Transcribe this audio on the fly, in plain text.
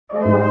So,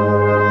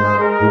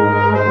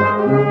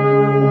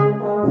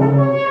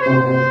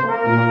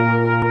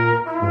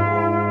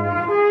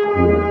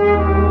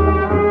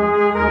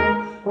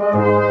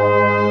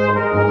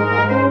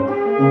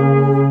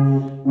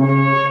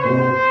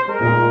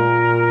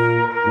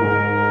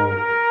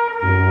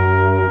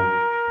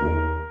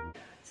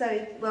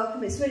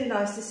 welcome. It's really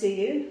nice to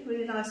see you.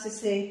 Really nice to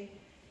see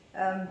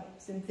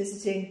some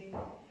visiting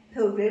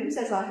pilgrims,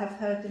 as I have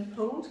heard them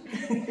called.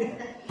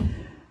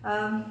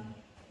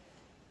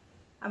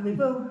 And we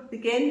will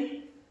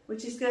begin,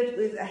 which is good,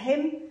 with a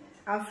hymn,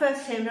 our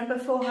first hymn, number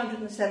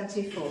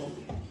 474.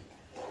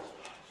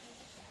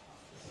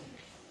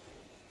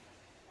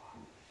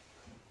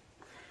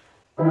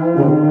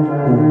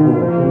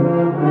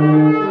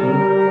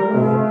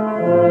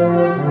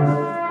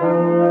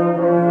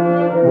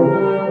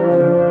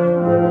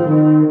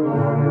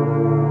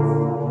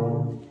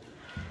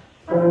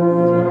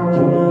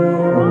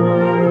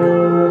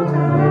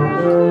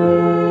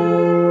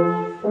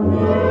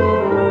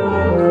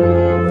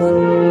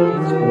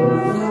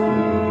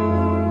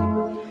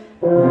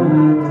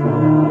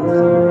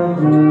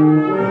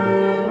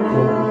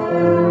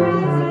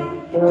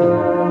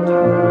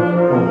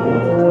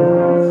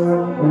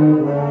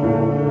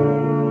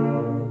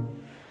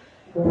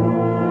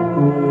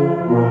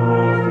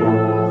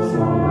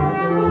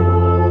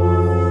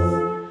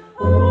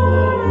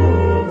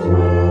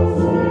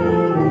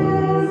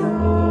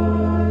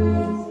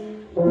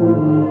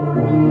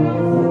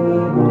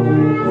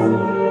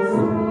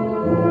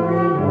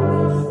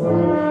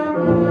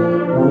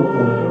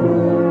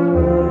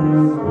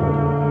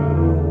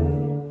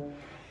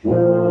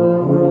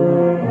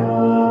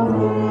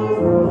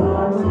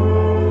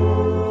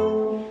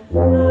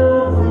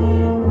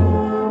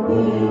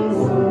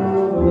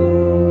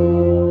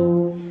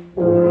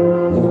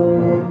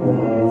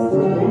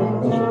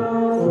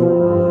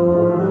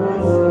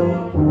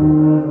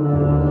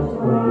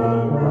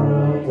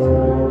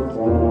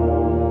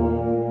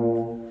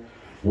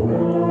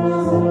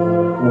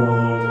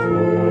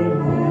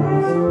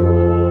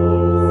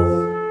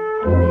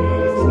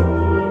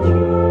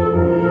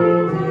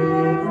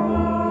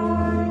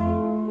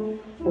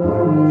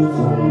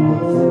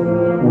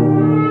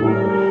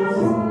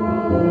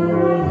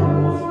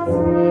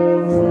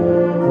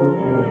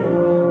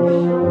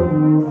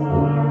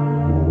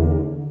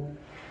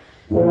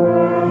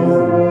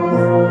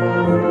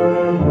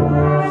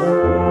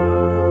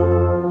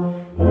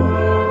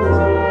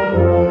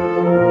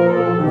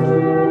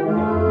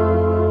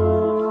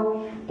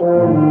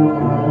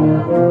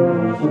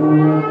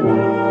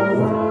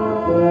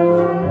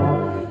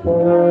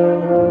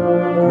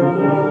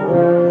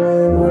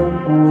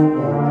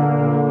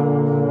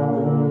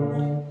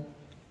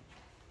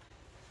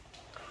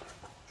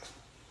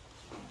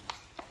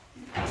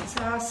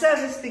 So our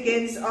service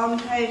begins on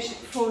page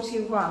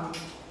 41.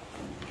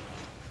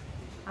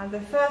 And the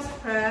first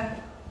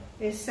prayer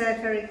is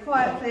said very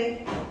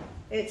quietly.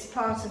 It's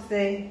part of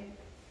the,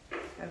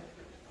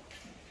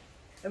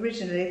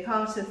 originally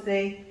part of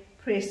the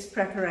priest's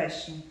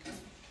preparation.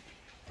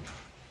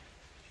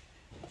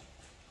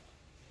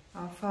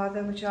 Our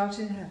Father, which art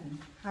in heaven,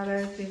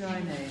 hallowed be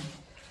thy name.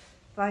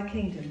 Thy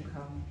kingdom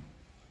come.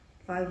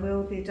 Thy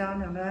will be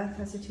done on earth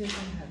as it is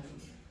in heaven.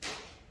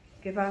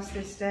 Give us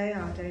this day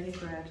our daily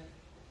bread,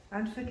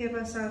 and forgive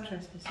us our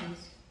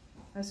trespasses,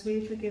 as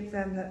we forgive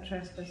them that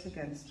trespass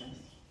against us.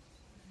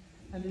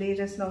 And lead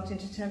us not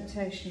into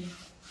temptation,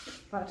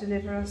 but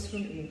deliver us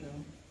from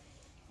evil.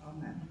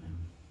 Amen.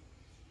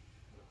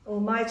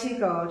 Almighty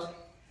God,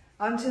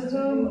 unto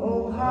whom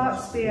all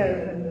hearts be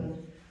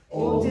open,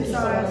 all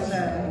desires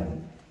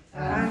known,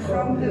 and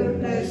from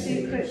whom no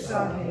secrets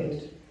are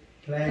hid,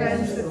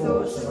 cleanse the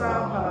thoughts of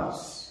our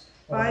hearts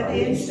by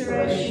the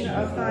inspiration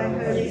of thy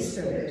Holy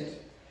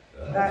Spirit,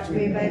 that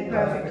we may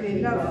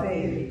perfectly love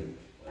thee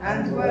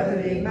and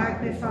worthily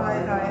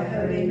magnify thy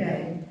holy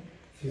name,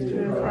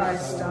 through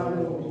Christ our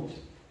Lord.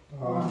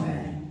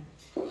 Amen.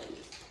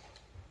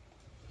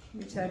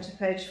 We turn to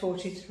page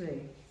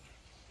 43.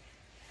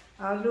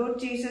 Our Lord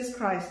Jesus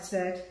Christ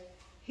said,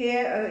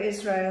 Hear, O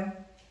Israel,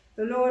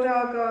 the Lord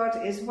our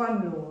God is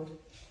one Lord,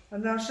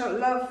 and thou shalt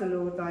love the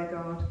Lord thy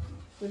God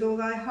with all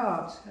thy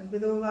heart, and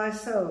with all thy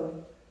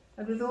soul,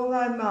 and with all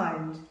thy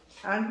mind,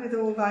 and with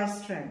all thy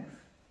strength.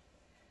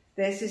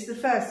 This is the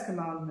first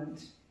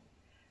commandment.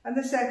 And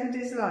the second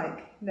is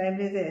like,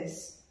 namely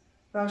this,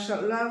 Thou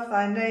shalt love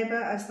thy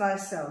neighbour as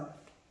thyself.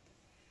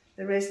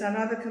 There is none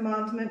other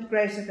commandment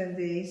greater than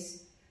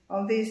these.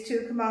 On these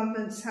two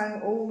commandments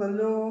hang all the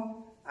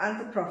law and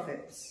the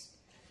prophets.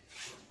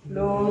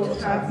 Lord,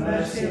 have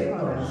mercy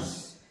upon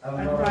us,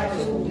 and write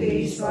all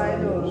these thy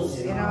laws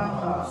in our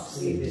hearts,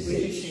 we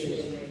beseech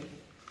thee.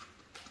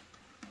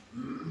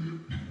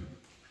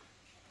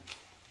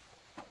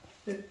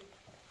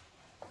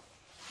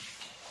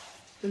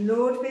 The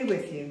Lord be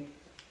with you.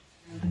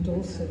 And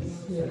also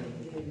with you.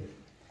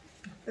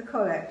 The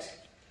Collect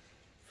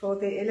for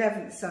the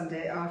 11th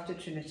Sunday after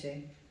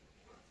Trinity.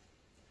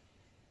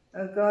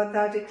 O God,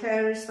 thou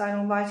declarest thine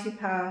almighty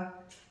power,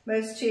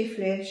 most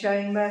chiefly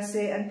showing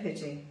mercy and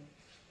pity.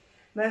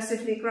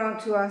 mercifully grant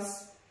to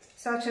us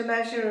such a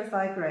measure of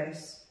thy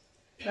grace,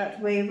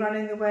 that we,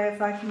 running the way of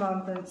thy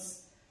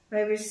commandments,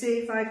 may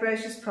receive thy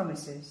gracious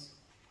promises,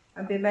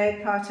 and be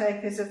made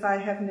partakers of thy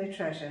heavenly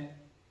treasure.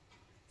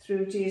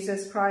 Through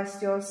Jesus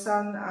Christ, your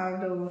Son,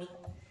 our Lord,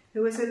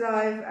 who is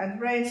alive and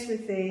reigns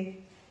with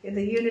thee in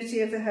the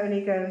unity of the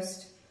Holy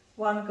Ghost,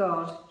 one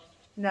God,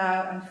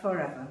 now and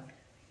forever.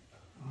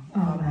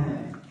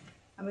 Amen.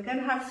 And we're going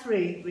to have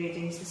 3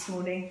 readings this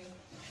morning,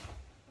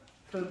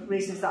 for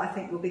reasons that I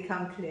think will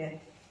become clear.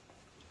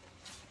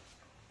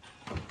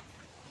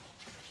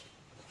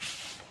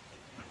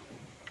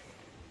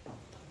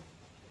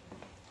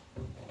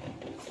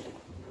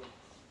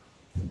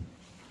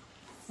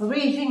 A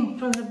reading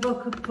from the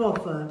book of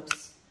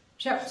Proverbs,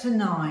 chapter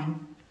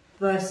 9,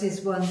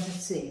 verses 1 to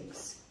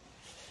 6.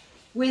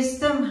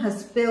 Wisdom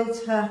has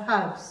built her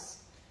house.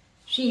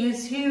 She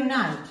has hewn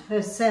out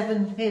her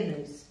 7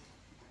 pillars.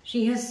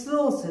 She has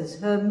slaughtered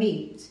her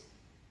meat.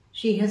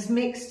 She has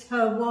mixed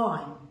her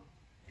wine.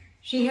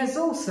 She has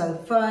also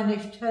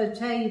furnished her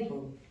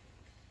table.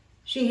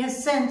 She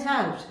has sent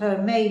out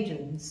her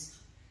maidens.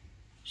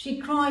 She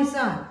cries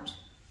out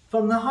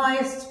from the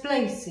highest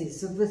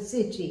places of the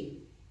city.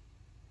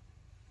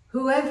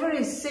 Whoever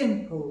is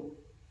simple,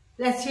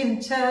 let him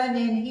turn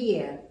in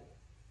here.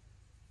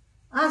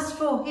 As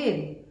for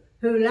him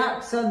who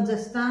lacks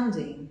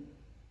understanding,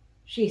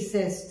 she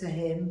says to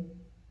him,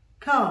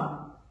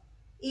 come,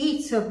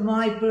 eat of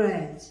my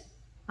bread,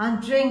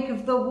 and drink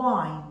of the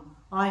wine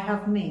I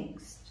have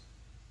mixed.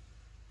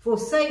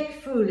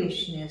 Forsake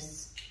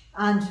foolishness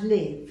and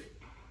live,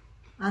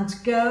 and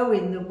go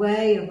in the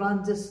way of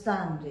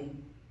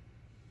understanding.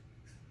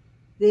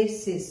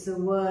 This is the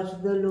word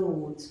of the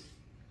Lord.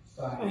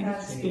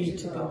 Thanks be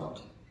to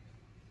God.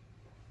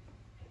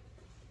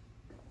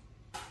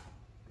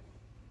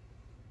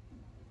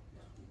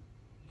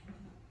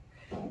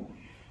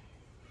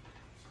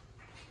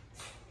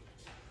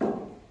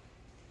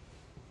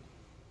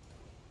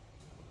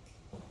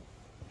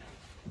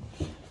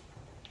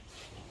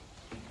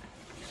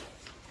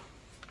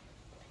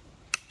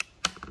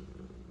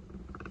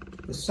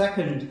 The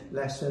second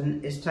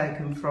lesson is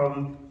taken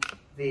from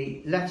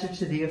the letter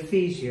to the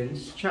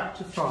Ephesians,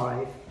 chapter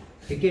 5,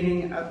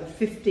 beginning at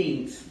the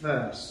 15th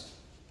verse.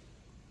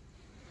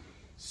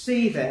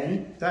 See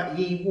then that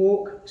ye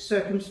walk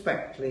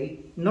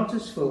circumspectly, not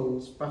as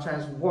fools, but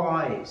as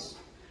wise,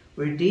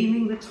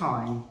 redeeming the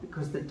time,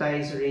 because the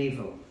days are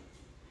evil.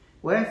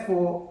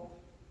 Wherefore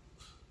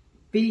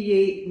be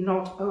ye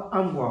not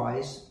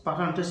unwise, but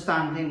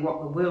understanding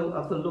what the will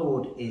of the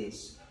Lord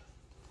is.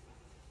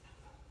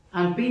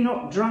 And be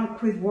not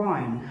drunk with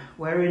wine,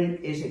 wherein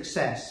is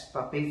excess,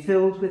 but be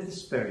filled with the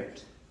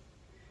Spirit,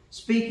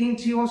 speaking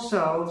to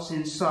yourselves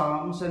in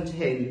psalms and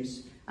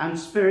hymns and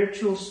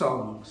spiritual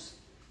songs,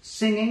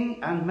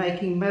 singing and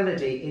making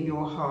melody in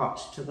your heart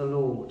to the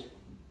Lord,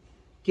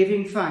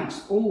 giving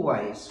thanks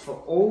always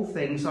for all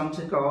things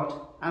unto God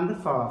and the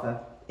Father,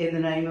 in the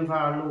name of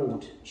our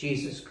Lord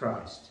Jesus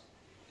Christ.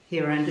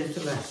 Here endeth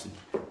the lesson.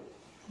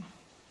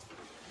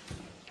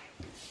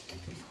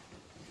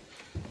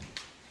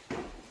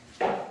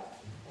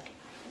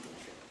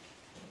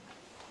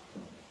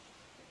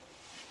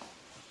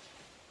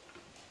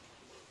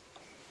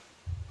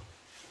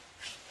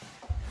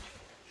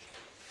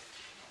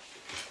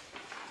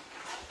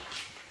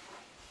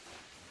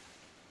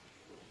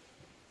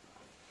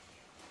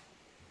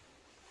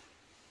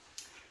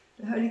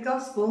 The Holy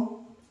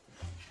Gospel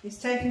is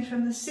taken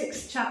from the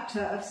 6th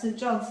chapter of St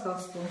John's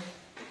Gospel,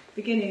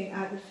 beginning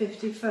at the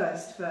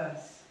 51st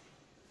verse.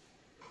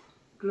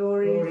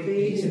 Glory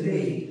be to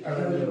thee, O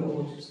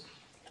Lord.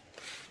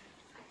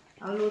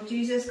 Our Lord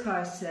Jesus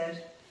Christ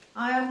said,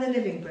 I am the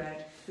living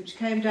bread, which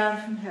came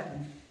down from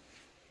heaven.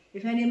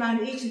 If any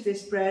man eat of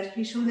this bread,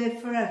 he shall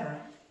live forever.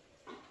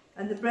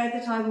 And the bread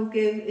that I will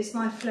give is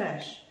my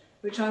flesh,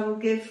 which I will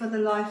give for the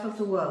life of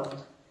the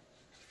world.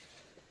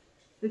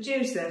 The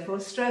Jews therefore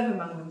strove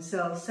among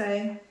themselves,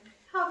 saying,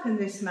 How can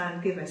this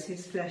man give us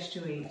his flesh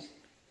to eat?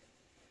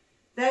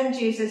 Then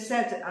Jesus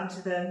said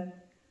unto them,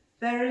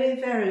 Verily,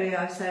 verily,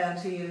 I say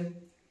unto you,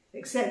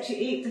 except ye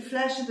eat the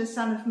flesh of the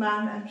Son of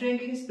Man and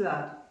drink his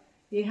blood,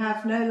 ye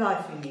have no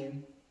life in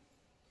you.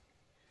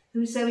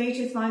 Whoso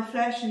eateth my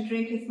flesh and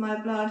drinketh my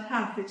blood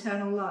hath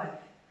eternal life,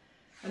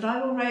 and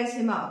I will raise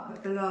him up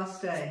at the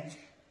last day.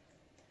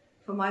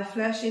 For my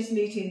flesh is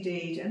meat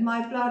indeed, and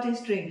my blood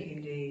is drink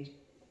indeed.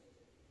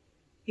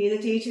 He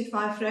that eateth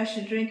my flesh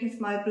and drinketh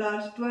my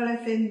blood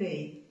dwelleth in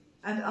me,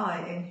 and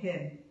I in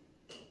him.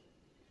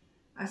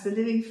 As the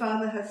living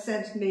Father hath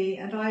sent me,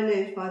 and I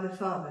live by the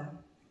Father,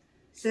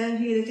 so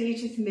he that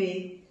eateth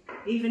me,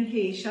 even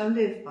he shall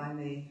live by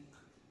me.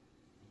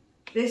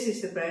 This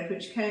is the bread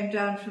which came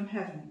down from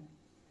heaven,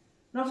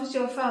 not as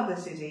your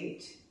fathers did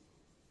eat.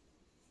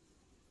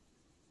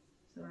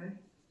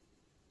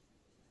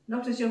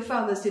 Not as your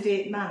fathers did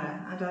eat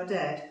manna and are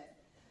dead,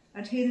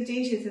 and he that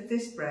eateth of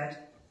this bread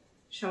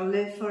shall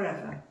live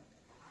forever.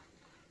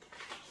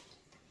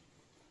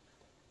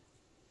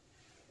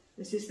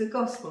 This is the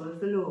gospel of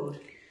the Lord.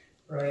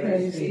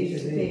 Praise be to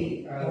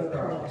thee, O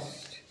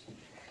Christ.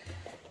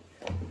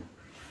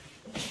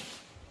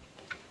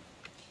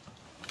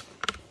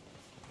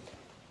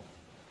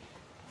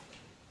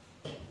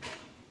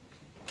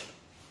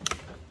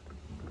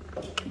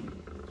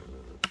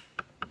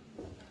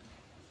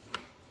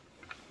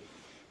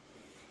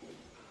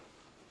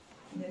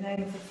 In the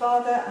name of the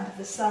Father, and of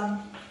the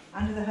Son,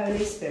 and of the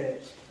Holy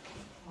Spirit.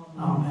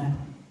 Amen.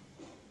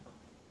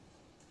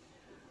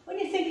 When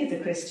you think of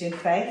the Christian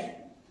faith,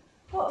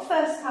 what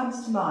first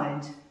comes to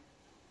mind?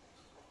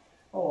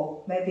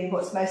 Or maybe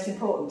what's most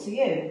important to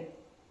you?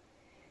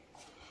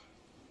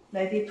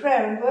 Maybe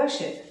prayer and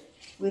worship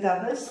with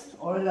others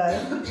or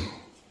alone.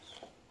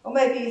 Or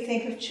maybe you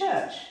think of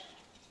church,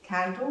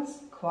 candles,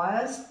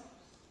 choirs,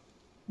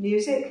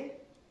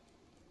 music,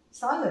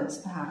 silence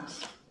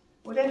perhaps,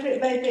 whatever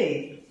it may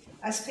be,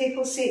 as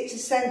people seek to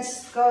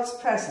sense God's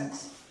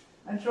presence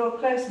and draw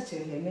closer to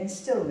him in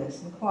stillness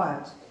and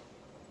quiet.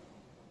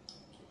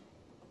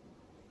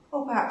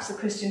 Or perhaps the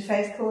Christian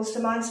faith calls to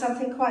mind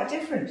something quite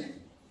different.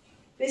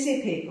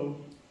 Busy people,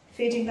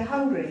 feeding the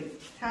hungry,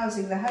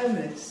 housing the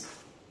homeless,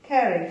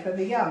 caring for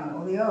the young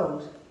or the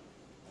old.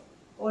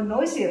 Or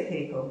noisier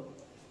people,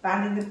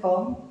 banning the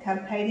bomb,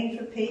 campaigning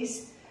for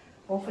peace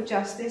or for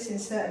justice in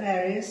certain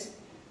areas,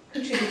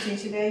 contributing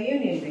to their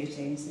union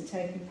meetings and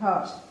taking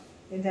part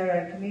in their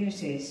own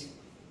communities.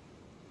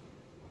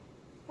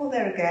 Or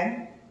there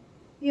again,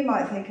 you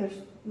might think of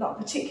not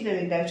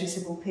particularly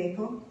noticeable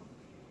people,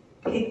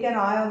 keeping an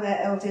eye on their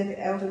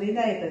elderly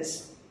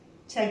neighbours,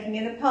 taking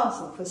in a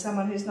parcel for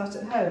someone who's not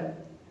at home,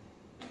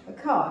 a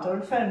card or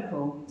a phone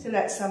call to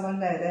let someone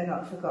know they're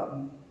not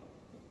forgotten.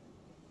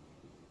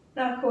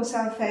 Now, of course,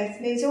 our faith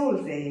means all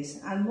of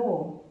these and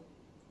more.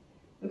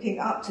 Looking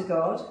up to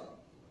God,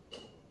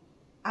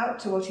 out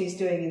to what he's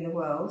doing in the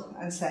world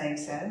and saying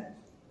so,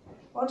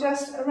 or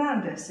just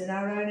around us in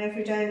our own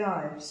everyday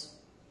lives,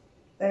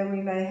 though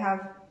we may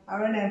have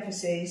our own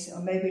emphases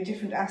or maybe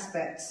different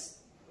aspects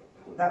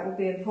that will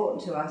be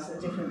important to us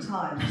at different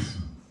times.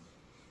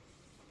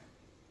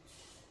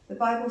 The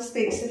Bible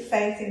speaks of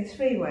faith in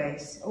three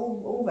ways,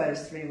 all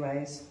those three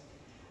ways,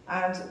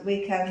 and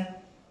we can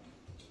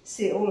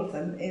see all of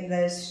them in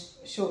those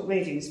short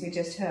readings we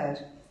just heard.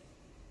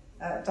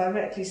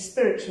 Directly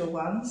spiritual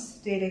ones,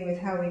 dealing with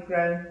how we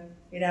grow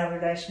in our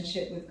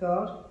relationship with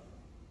God,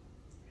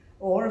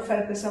 or a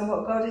focus on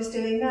what God is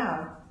doing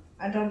now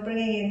and on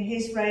bringing in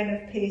his reign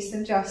of peace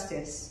and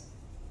justice,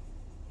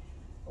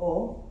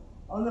 or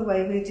on the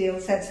way we deal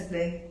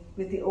sensibly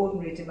with the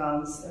ordinary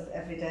demands of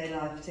everyday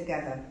life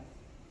together.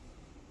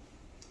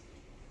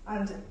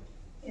 And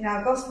in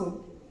our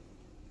Gospel,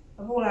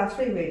 of all our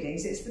three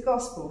readings, it's the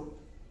Gospel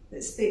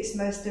that speaks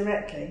most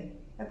directly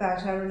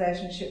about our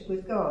relationship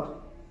with God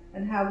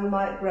and how we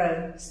might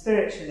grow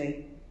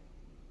spiritually.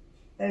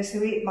 Those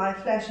who eat my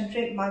flesh and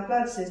drink my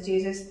blood, says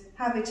Jesus,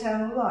 have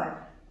eternal life.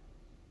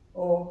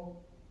 Or,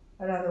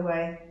 another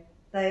way,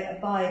 they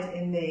abide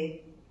in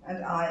me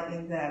and I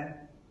in them.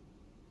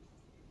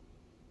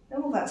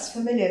 All that's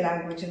familiar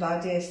language and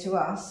ideas to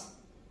us,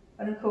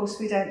 and of course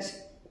we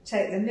don't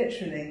take them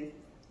literally,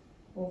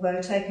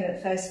 although taken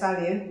at face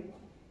value,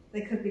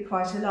 they could be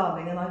quite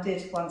alarming, and I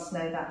did once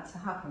know that to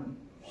happen.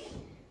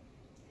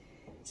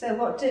 So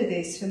what do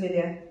these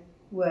familiar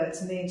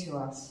words mean to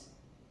us?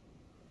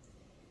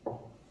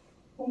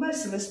 Well,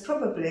 most of us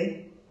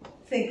probably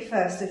think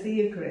first of the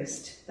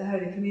Eucharist, the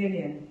Holy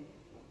Communion,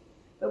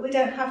 but we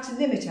don't have to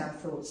limit our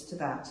thoughts to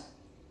that.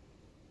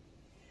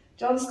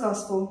 John's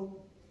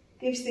Gospel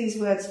gives these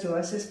words to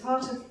us as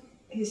part of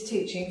his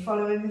teaching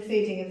following the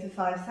feeding of the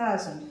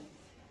 5,000,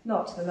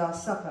 not the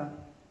Last Supper.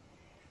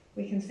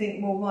 We can think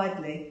more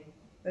widely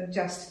than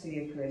just the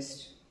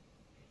Eucharist.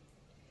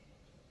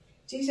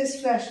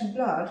 Jesus' flesh and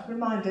blood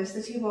remind us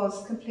that he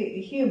was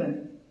completely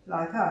human,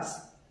 like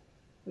us,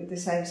 with the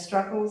same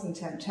struggles and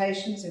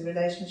temptations and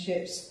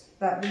relationships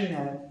that we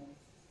know,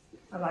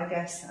 and I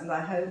guess, and I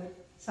hope,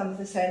 some of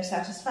the same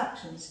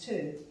satisfactions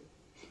too.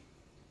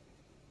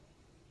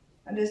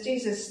 And as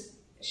Jesus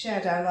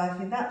shared our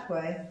life in that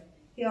way,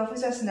 he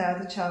offers us now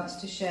the chance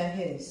to share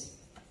his.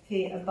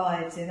 He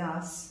abides in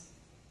us,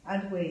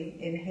 and we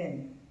in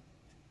him.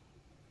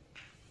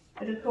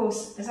 But of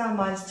course, as our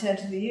minds turn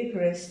to the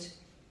Eucharist,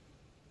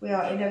 we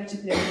are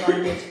inevitably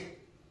reminded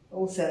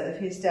also of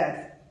his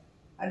death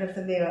and of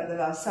the meal at the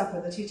Last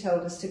Supper that he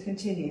told us to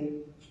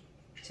continue,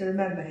 to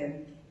remember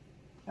him,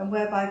 and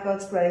whereby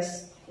God's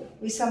grace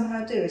we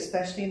somehow do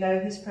especially know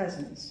his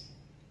presence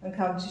and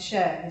come to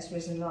share his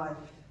risen life.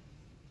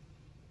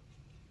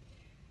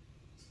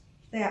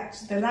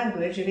 The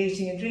language of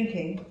eating and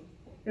drinking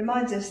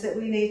reminds us that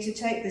we need to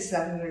take this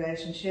loving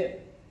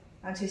relationship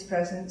and his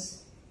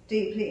presence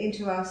deeply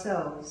into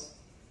ourselves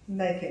and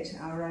make it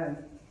our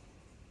own.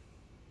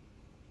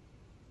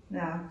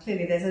 Now,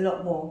 clearly there's a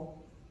lot more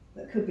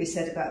that could be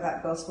said about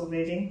that Gospel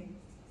reading,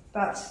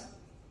 but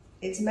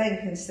its main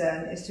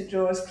concern is to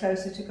draw us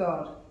closer to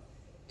God,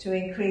 to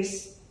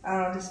increase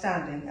our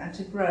understanding and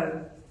to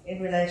grow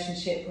in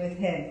relationship with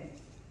him.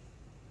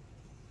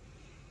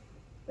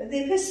 But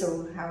the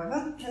epistle,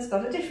 however, has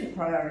got a different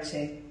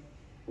priority.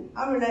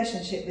 Our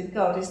relationship with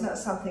God is not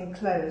something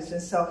closed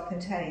and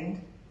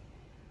self-contained.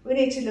 We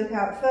need to look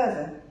out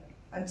further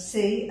and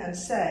see and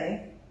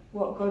say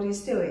what God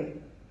is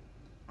doing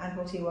and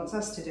what he wants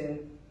us to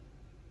do.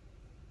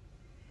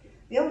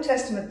 The Old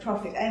Testament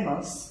prophet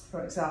Amos,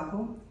 for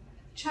example,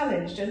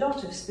 challenged a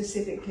lot of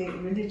specifically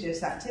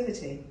religious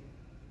activity.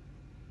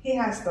 He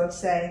has God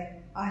say,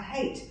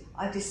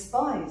 I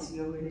despise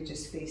your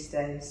religious feast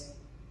days.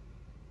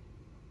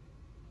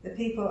 The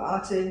people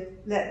are to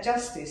let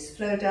justice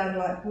flow down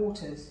like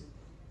waters,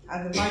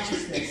 and the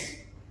righteousness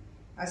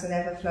as an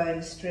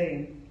ever-flowing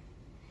stream.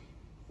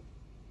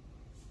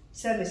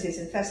 Services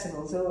and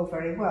festivals are all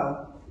very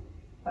well,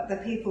 but the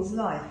people's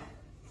life,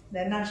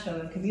 their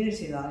national and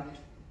community life,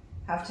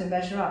 have to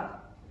measure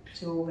up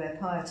to all their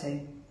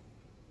piety.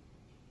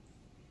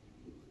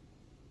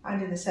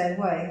 And in the same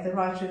way, the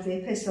writer of the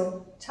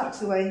epistle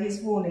tucks away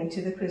his warning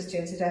to the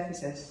Christians at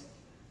Ephesus.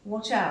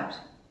 Watch out,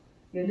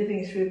 you're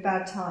living through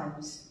bad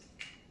times.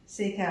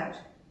 Seek out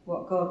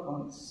what God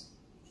wants.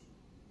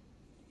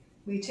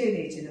 We too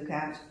need to look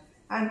out,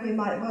 and we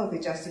might well be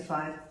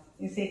justified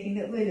in thinking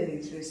that we're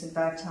living through some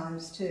bad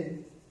times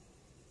too.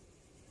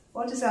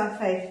 What does our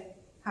faith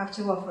have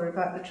to offer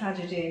about the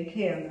tragedy in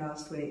Kiev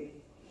last week,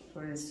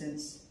 for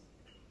instance?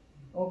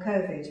 Or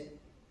COVID?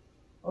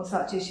 Or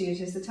such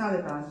issues as the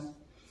Taliban?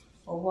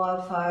 Or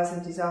wildfires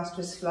and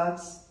disastrous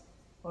floods?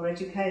 Or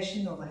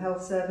education, or the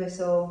health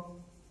service, or...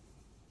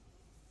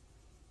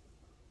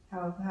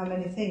 How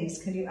many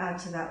things can you add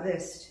to that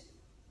list?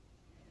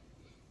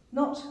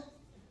 Not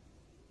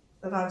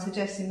that I'm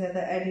suggesting that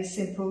there are any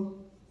simple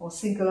or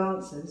single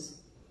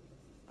answers,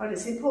 but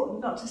it's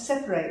important not to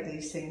separate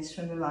these things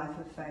from the life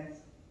of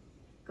faith.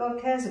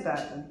 God cares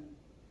about them,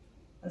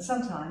 and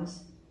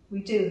sometimes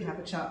we do have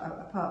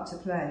a part to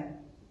play.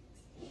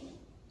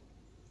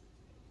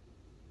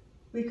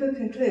 We could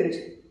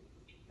conclude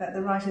that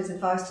the writer's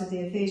advice to the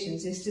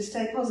Ephesians is to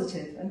stay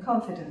positive and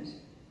confident,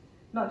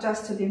 not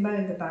just to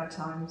bemoan the bad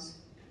times,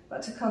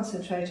 but to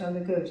concentrate on the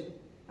good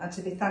and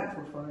to be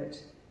thankful for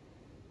it.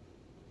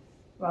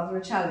 Rather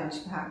a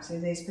challenge, perhaps,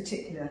 in these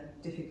particular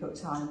difficult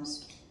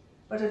times,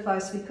 but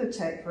advice we could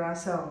take for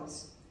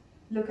ourselves.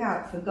 Look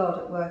out for God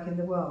at work in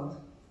the world.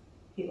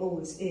 He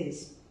always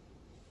is.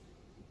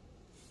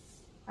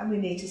 And we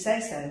need to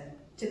say so,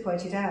 to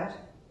point it out.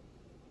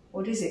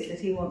 What is it that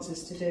he wants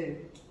us to do?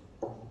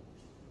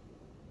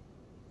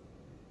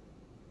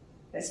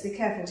 Let's be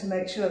careful to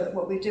make sure that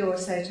what we do or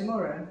say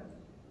tomorrow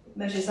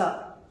measures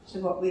up to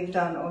what we've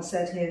done or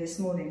said here this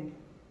morning.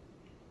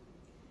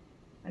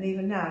 And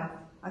even now,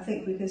 I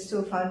think we can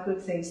still find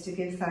good things to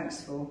give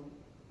thanks for,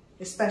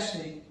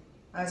 especially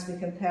as we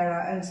compare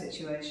our own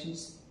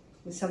situations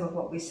with some of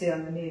what we see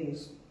on the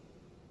news.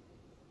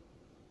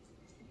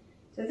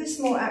 So this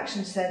more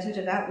action-centred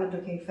and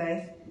outward-looking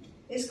faith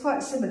is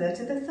quite similar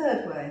to the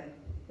third way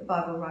the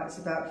Bible writes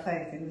about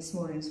faith in this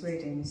morning's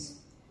readings.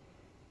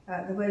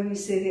 The way we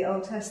see the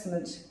Old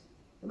Testament,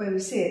 the way we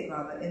see it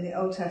rather in the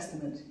Old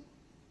Testament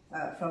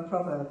from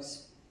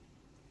Proverbs.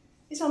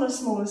 It's on a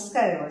smaller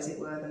scale, as it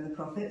were, than the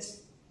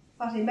prophets,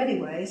 but in many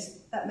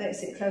ways that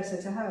makes it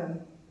closer to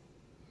home.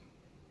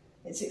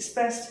 It's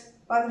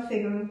expressed by the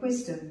figure of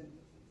wisdom,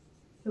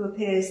 who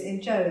appears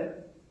in Job,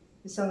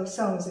 the Song of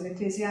Songs and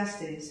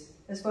Ecclesiastes,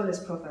 as well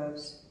as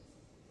Proverbs.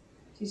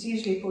 She's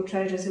usually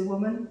portrayed as a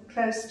woman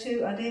close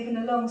to and even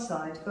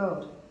alongside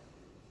God,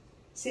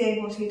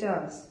 seeing what he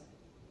does,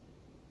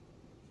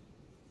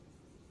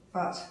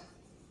 but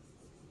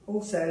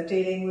also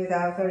dealing with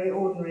our very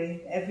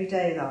ordinary,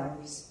 everyday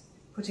lives,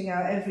 putting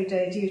our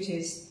everyday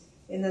duties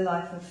in the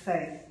life of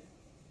faith,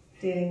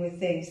 dealing with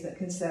things that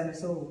concern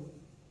us all.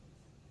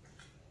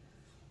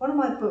 One of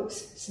my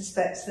books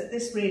suspects that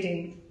this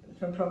reading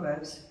from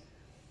Proverbs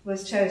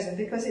was chosen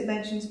because it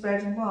mentions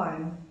bread and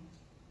wine.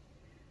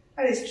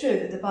 And it's true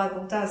that the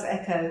Bible does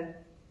echo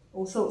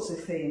all sorts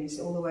of themes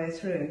all the way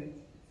through.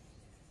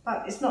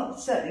 But it's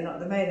certainly not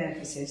the main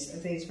emphasis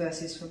of these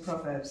verses from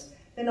Proverbs.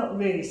 They're not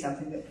really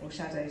something that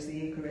foreshadows the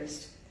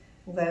Eucharist,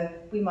 although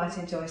we might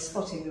enjoy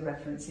spotting the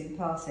reference in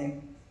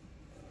passing.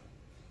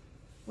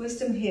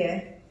 Wisdom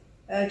here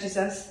urges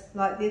us,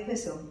 like the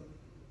epistle,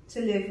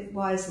 to live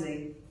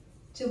wisely,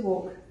 to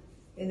walk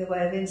in the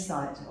way of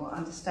insight or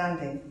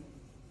understanding.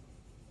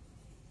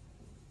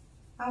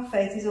 Our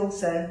faith is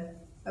also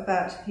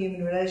about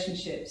human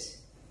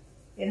relationships,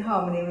 in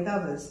harmony with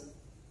others,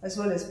 as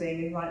well as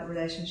being in right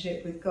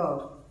relationship with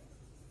God,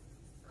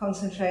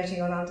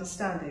 concentrating on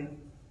understanding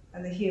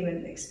and the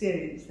human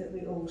experience that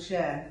we all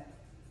share.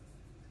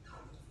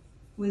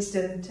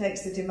 Wisdom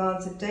takes the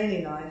demands of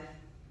daily life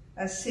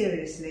as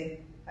seriously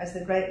as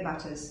the great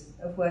matters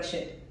of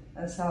worship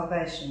and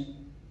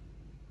salvation.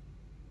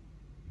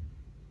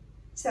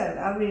 So,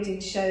 our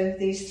readings show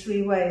these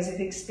three ways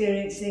of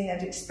experiencing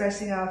and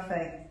expressing our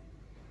faith: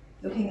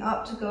 looking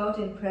up to God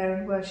in prayer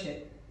and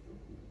worship,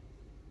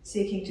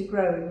 seeking to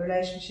grow in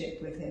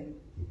relationship with him,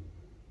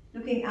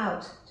 looking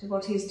out to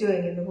what he's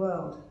doing in the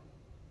world,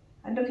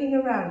 and looking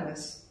around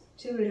us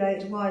to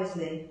relate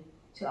wisely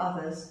to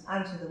others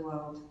and to the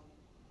world.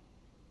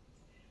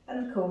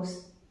 And of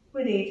course,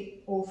 we need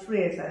all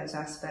three of those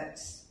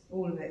aspects,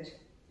 all of it.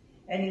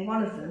 Any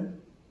one of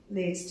them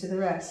leads to the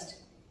rest.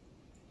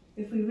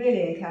 If we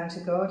really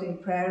encounter God in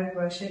prayer and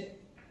worship,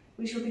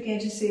 we shall begin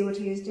to see what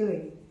he is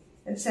doing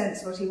and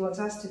sense what he wants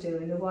us to do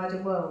in the wider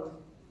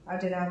world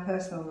and in our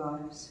personal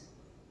lives.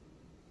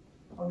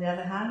 On the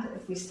other hand,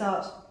 if we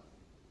start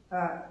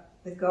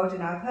with God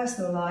in our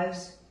personal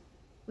lives,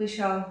 we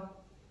shall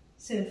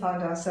soon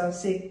find ourselves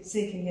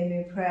seeking him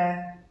in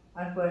prayer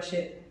and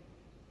worship,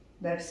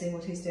 noticing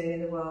what he's doing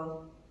in the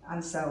world,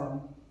 and so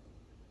on.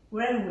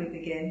 Wherever we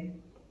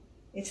begin,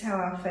 it's how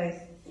our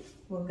faith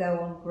will go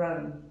on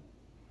growing.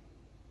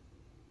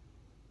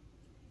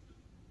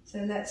 So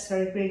let's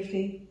very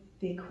briefly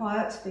be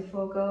quiet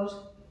before God,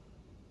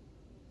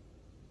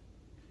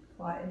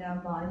 quiet in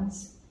our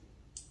minds.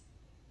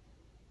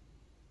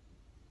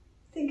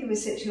 Think of a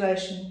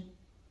situation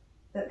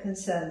that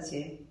concerns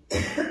you.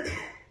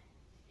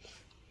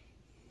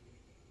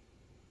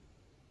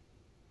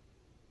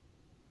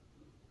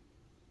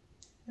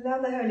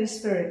 Allow the Holy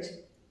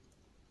Spirit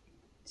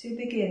to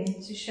begin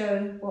to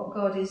show what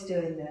God is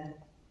doing there.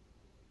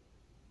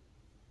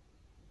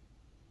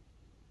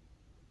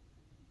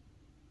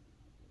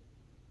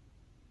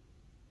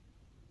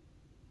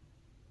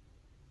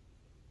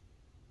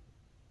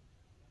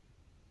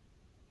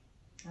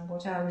 And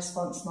what our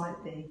response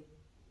might be.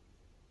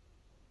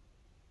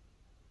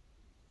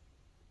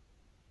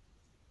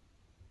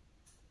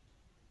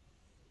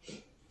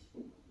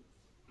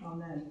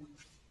 Amen.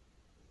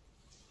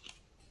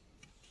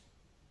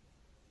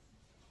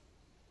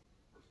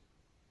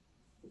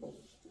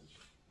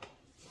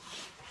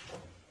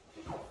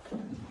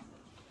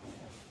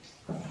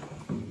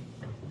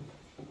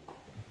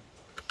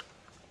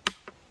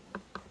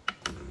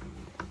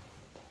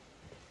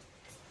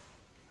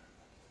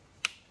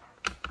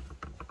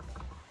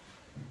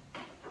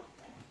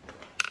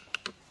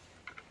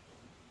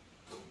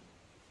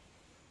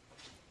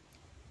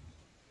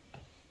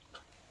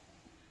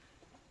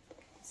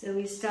 So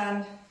we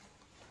stand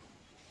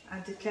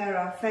and declare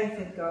our faith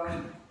in God.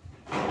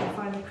 You'll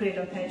find the creed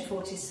on page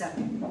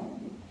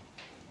 47.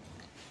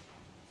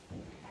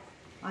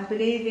 I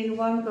believe in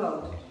one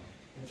God,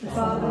 the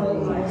Father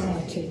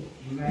Almighty,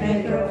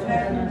 maker of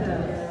heaven and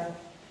earth,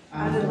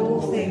 and of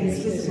all things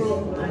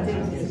visible and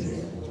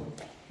invisible,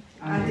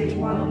 and in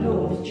one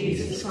Lord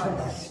Jesus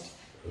Christ,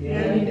 the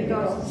only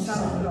begotten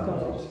Son of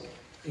God,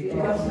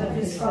 begotten of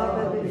his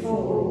Father before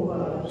all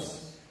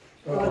worlds,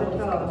 God of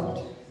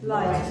God,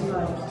 light of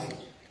light,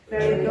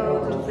 very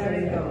God of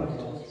very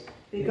God,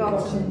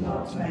 begotten,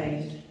 not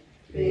made,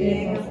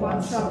 being of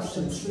one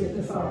substance with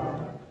the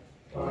Father,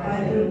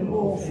 by whom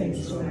all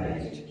things were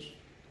made,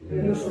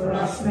 who for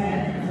us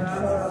men and for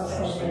our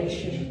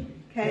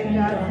salvation came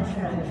down from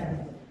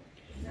heaven,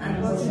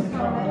 and was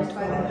incarnate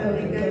by the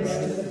Holy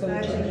Ghost of the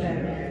Virgin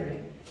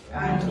Mary,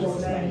 and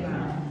was made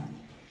man,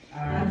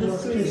 and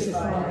was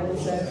crucified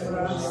also for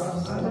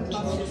us under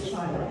Pontius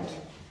Pilate.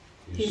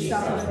 He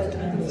suffered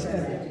and was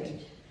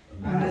buried,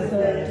 and the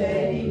third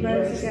day he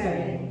rose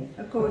again,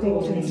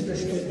 according to the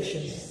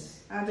Scriptures,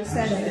 and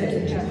ascended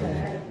into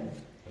heaven,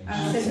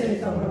 and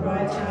sitteth on the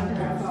right hand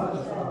of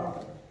our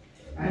Father.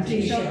 And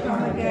he shall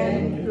come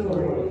again in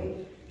glory,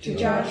 to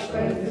judge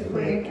both the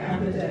quick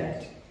and the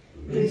dead.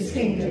 His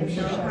kingdom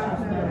shall have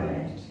no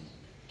end.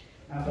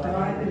 And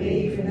I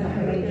believe in the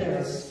Holy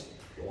Ghost,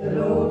 the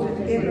Lord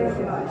and giver of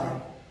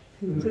life,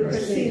 who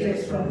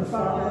proceedeth from the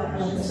Father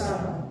and the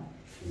Son,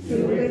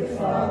 who with the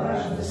Father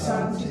and the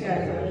Son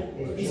together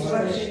is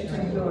worshipped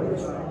and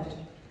glorified.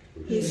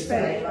 He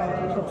spake by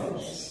the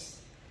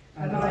prophets.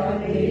 And I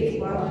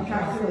believe one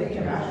Catholic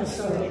and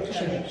Apostolic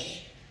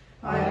Church.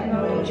 I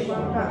acknowledge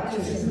one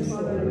baptism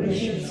for the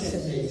remission of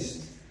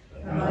sins,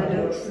 and I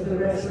look for the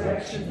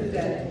resurrection of the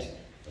dead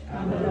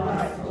and the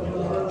life of the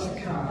world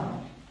to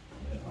come.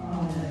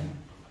 Amen.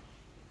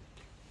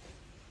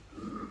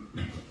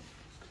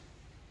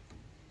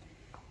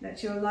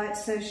 Let your light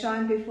so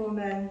shine before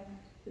men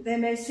that they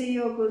may see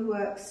your good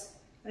works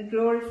and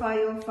glorify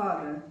your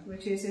Father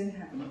which is in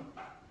heaven.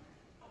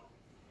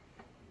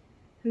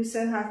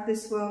 Whoso hath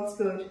this world's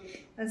good,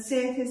 and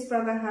seeth his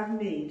brother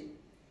have need,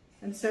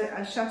 and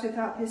shutteth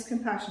up his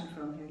compassion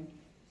from him,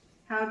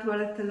 how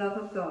dwelleth the love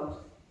of God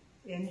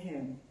in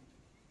him?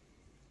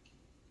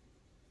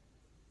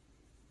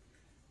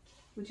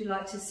 Would you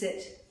like to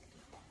sit?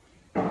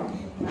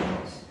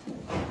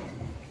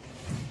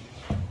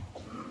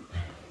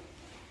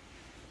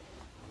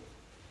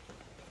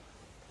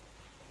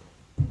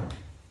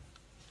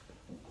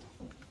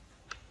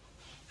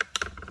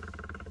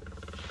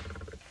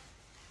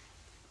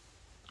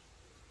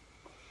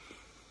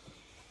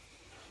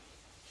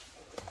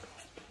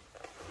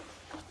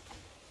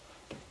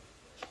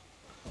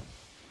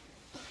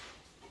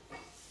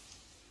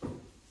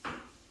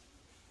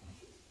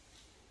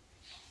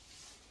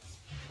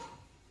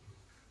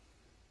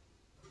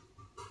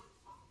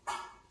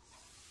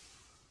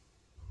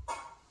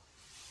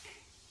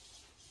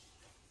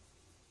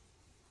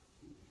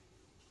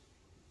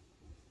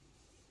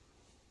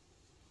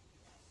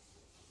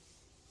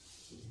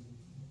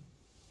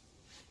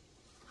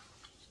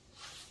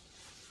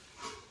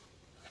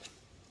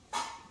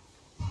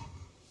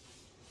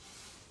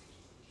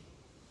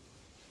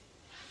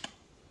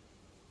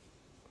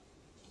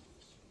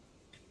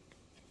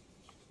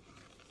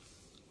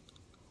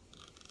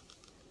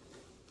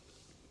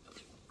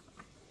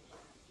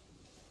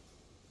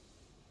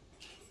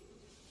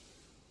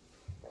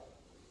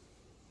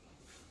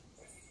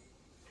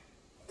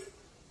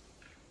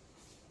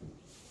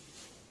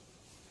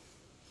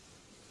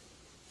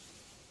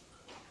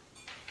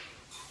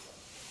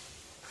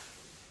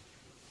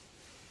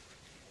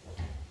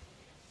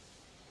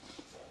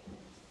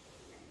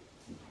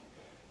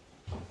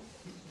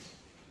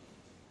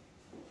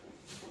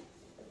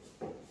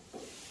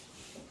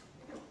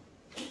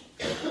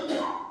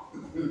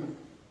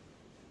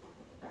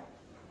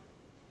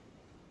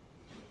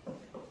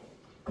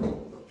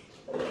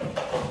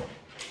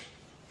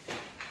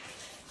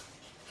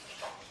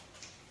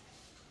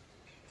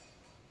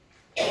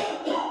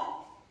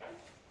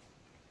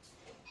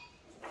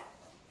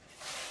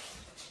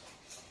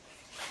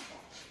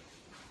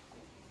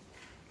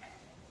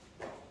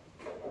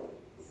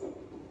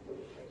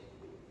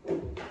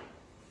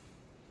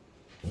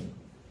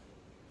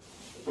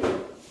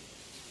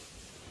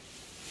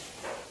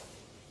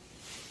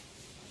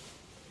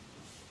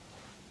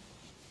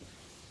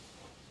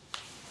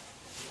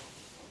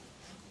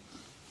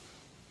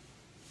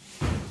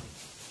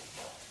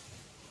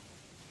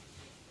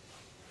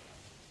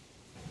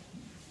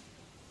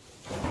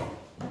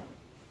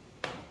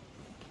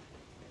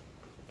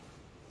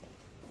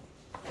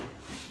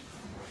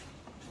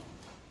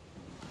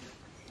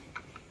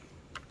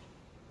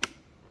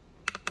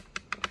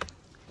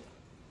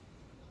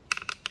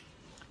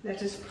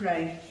 Let us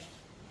pray.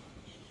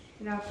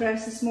 In our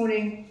prayers this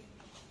morning,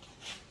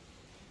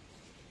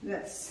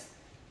 let's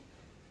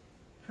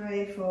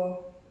continue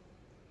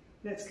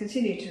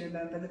to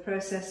remember the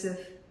process of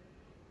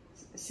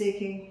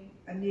seeking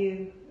a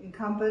new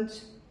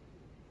incumbent.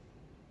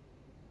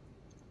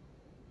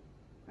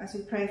 As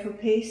we pray for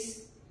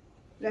peace,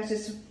 let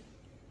us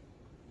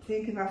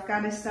think of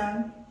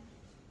Afghanistan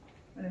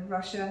and of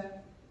Russia.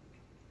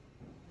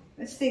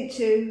 Let's think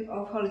too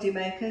of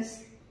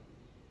holidaymakers,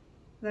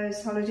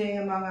 those holidaying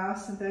among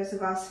us and those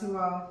of us who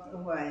are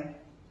away.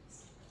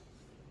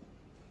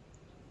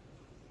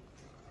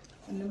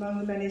 And among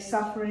the many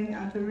suffering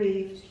and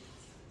bereaved,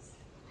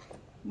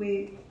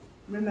 we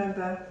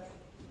remember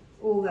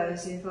all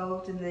those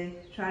involved in the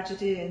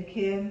tragedy in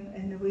Kiev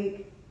in the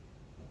week,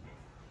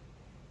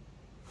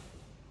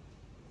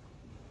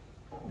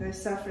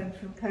 those suffering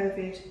from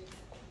COVID,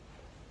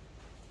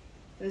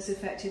 those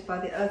affected by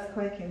the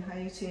earthquake in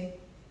Haiti,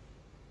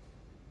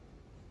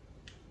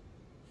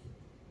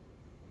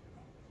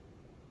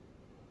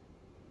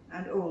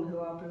 and all who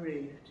are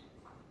bereaved.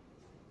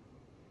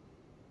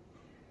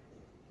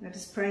 Let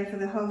us pray for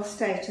the whole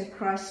state of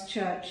Christ's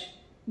Church,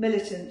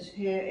 militant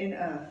here in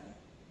earth.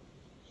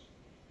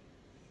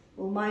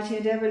 Almighty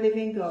and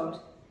ever-living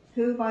God,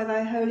 who by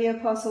thy holy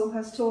apostle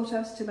hast taught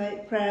us to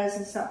make prayers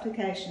and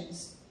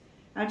supplications,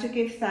 and to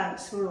give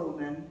thanks for all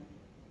men,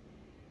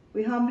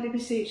 we humbly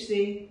beseech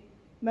thee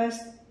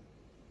most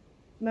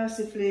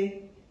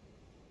mercifully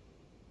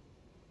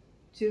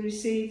to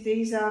receive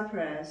these our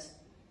prayers,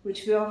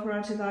 which we offer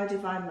unto thy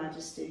divine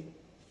majesty,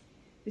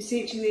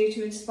 beseeching thee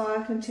to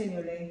inspire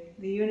continually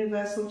the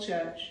universal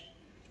church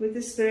with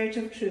the spirit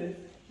of truth,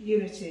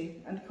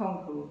 unity and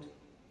concord,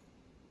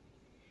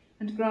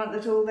 and grant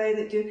that all they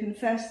that do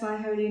confess thy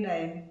holy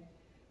name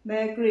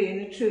may agree in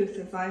the truth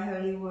of thy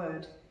holy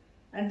word,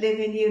 and live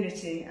in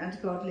unity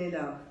and godly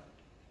love.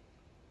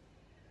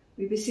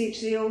 We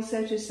beseech thee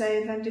also to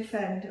save and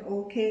defend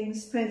all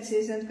kings,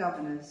 princes and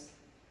governors,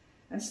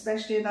 and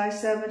specially thy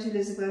servant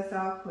Elizabeth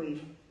our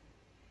Queen,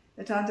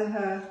 that under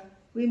her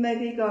we may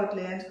be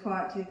godly and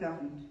quietly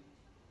governed.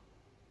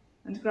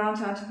 And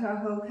grant unto her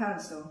whole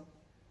council,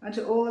 and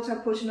to all that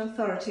are put in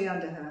authority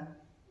under her,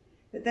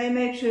 that they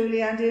may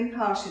truly and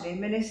impartially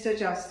minister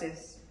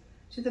justice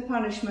to the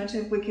punishment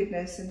of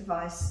wickedness and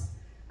vice,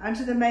 and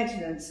to the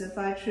maintenance of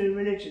thy true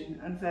religion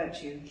and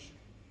virtue.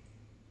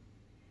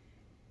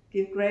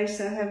 Give grace,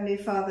 O Heavenly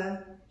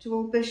Father, to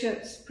all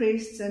bishops,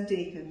 priests and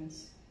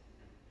deacons,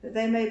 that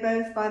they may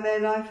both by their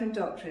life and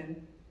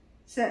doctrine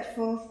set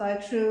forth thy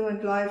true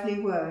and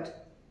lively word,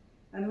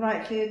 and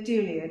rightly and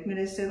duly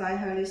administer thy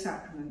holy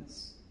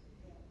sacraments.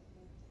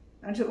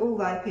 And to all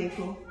thy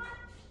people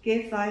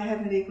give thy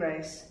heavenly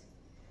grace,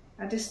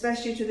 and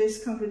especially to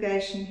this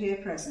congregation here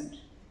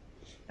present,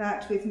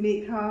 that with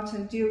meek heart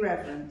and due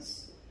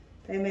reverence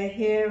they may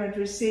hear and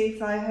receive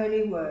thy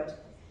holy word,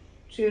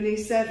 truly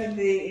serving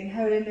thee in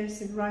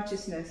holiness and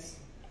righteousness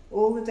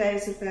all the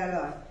days of their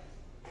life.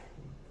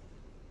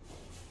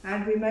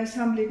 And we most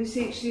humbly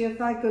beseech thee of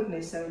thy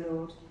goodness, O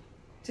Lord,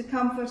 to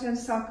comfort and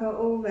succour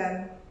all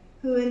them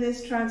who in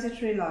this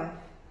transitory life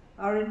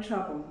are in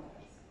trouble,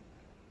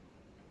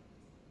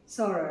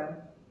 sorrow,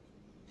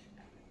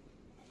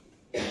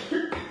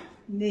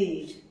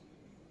 need,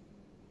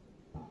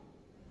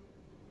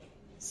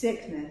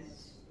 sickness,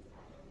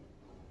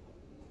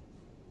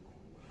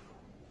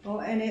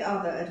 or any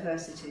other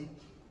adversity.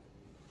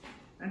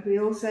 And we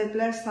also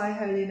bless thy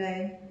holy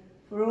name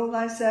for all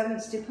thy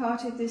servants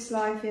departed this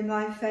life in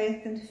thy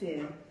faith and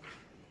fear,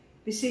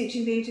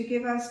 beseeching thee to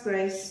give us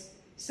grace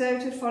so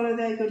to follow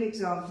their good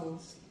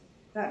examples,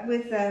 that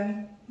with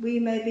them we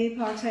may be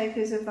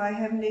partakers of thy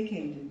heavenly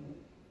kingdom.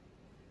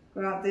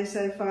 Grant this,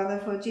 O Father,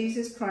 for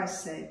Jesus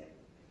Christ's sake,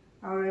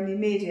 our only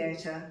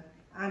mediator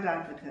and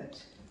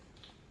advocate.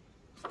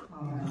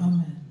 Amen.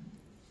 Amen.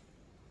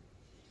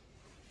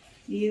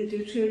 Ye that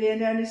do truly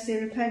and earnestly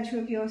repent you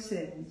of your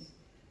sins,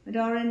 and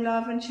are in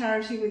love and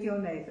charity with your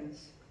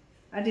neighbours,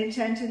 and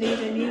intend to lead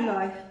a new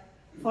life,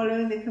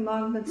 following the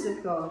commandments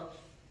of God,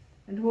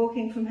 and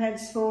walking from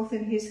henceforth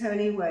in his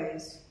holy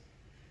ways,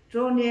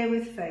 draw near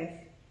with faith,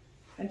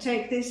 and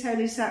take this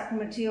holy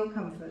sacrament to your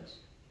comfort,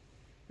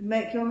 and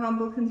make your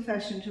humble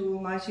confession to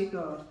Almighty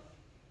God,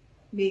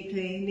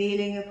 meekly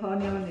kneeling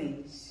upon your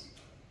knees.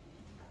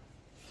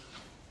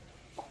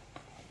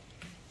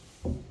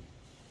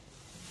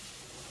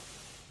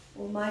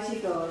 Almighty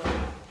God,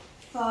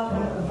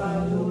 Father of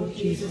our Lord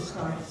Jesus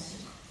Christ,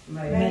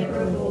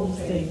 Maker of all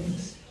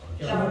things,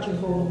 Judge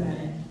of all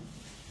men,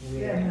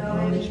 we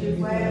acknowledge with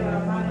way of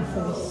our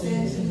manifold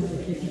sins and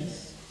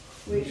wickedness,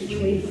 which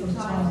we from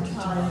time to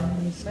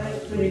time most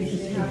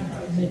grievously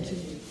have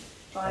committed,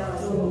 by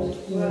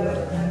thought,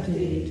 word and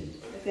deed,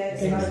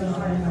 against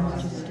thy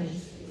majesty,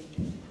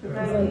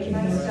 provoking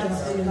most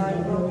justly thy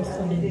wrath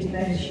and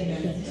indignation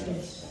against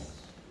us.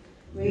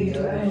 We do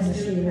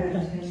earnestly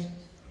repent,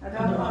 and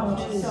are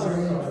heartily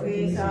sorry for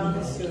these our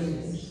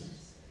misdoings.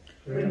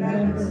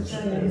 Remembrance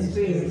of them is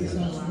grievous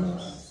unto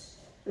us,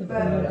 the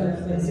burden of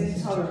them is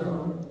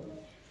intolerable.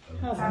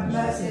 Have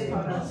mercy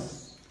upon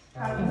us,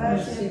 Have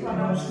mercy upon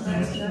us,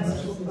 most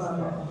merciful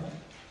Father.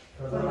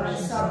 For thy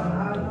Son,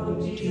 our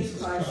Lord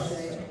Jesus Christ's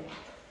sake,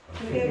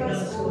 forgive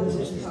us all that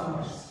is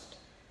past,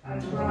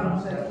 and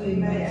grant that we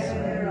may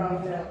ever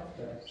thereafter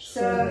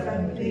serve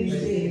and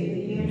please thee in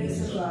the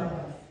newness of life,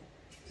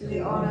 to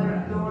the honour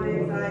and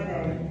glory of thy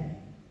name,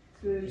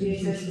 through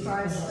Jesus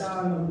Christ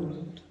our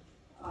Lord.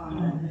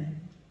 Amen.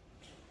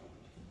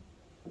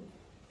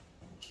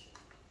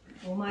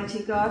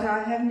 Almighty God,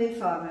 our Heavenly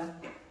Father,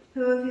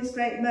 who of his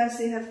great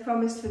mercy hath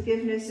promised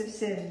forgiveness of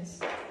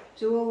sins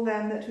to all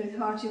them that with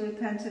hearty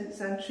repentance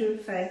and true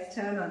faith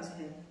turn unto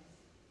him,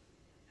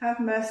 have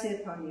mercy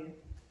upon you,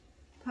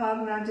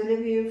 pardon and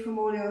deliver you from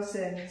all your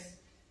sins,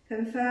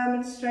 confirm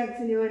and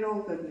strengthen you in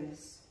all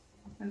goodness,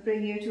 and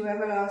bring you to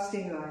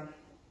everlasting life,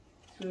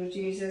 through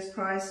Jesus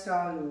Christ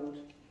our Lord.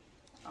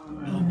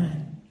 Amen.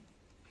 Amen.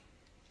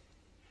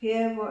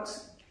 Hear what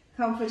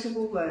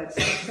comfortable words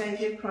our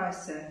Saviour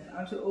Christ saith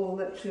unto all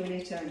that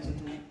truly turn to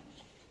him.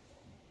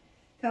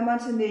 Come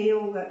unto me,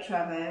 all that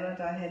travail and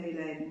are heavy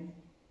laden,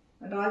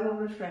 and I will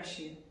refresh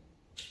you.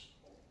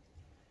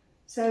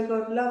 So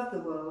God loved the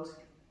world,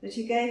 that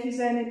he gave his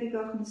only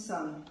begotten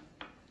Son,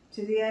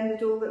 to the end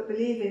that all that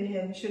believe in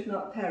him should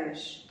not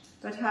perish,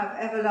 but have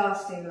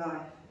everlasting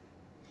life.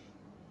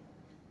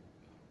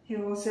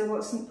 Hear also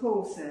what St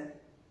Paul said.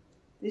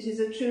 This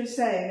is a true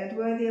saying, and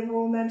worthy of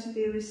all men to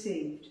be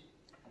received,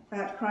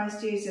 that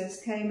Christ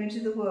Jesus came into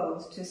the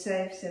world to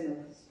save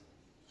sinners.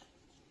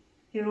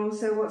 Hear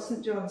also what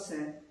St John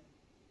said.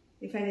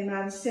 If any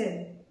man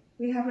sin,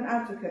 we have an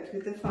advocate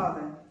with the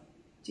Father,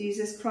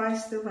 Jesus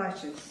Christ the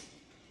righteous,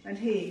 and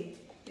he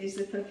is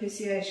the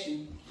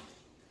propitiation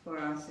for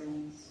our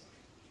sins.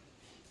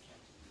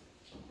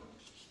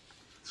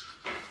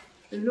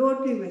 The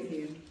Lord be with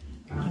you.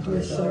 And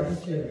with thy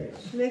spirit.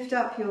 Lift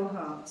up your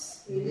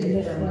hearts. We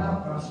lift them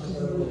up unto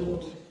the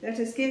Lord. Let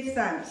us give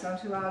thanks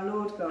unto our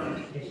Lord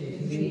God. It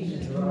is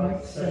meet and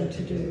right so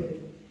to do.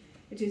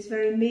 It is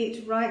very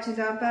meet, right, and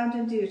our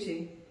bounden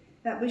duty,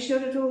 that we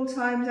should at all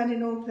times and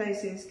in all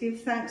places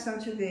give thanks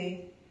unto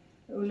thee,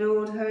 O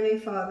Lord, Holy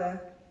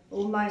Father,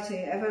 Almighty,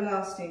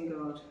 everlasting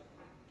God.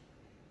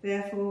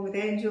 Therefore, with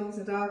angels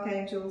and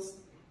archangels,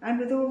 and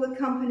with all the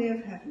company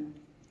of heaven,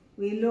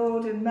 we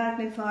laud and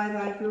magnify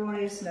thy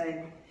glorious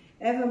name,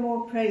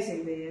 evermore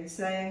praising thee and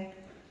saying,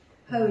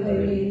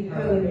 Holy,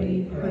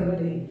 holy,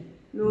 holy,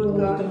 Lord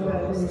God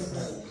of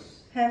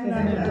hosts, heaven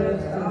and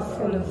earth are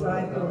full of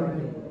thy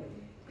glory.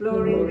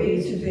 Glory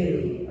be to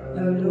thee,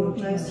 O Lord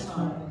Most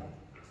High.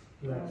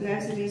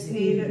 Blessed is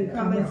he that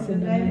cometh in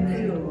the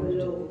name of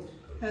the Lord.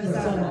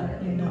 Hosanna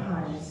in the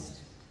highest.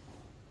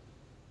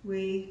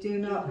 We do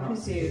not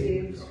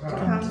presume to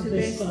come to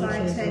this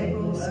thy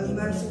table, O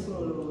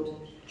merciful Lord,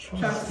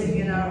 trusting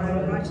in our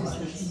own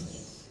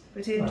righteousness,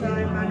 but in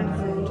thy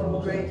manifold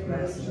and great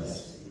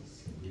mercies.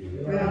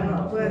 We are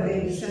not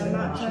worthy so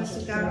much as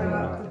to gather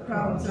up the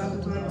crumbs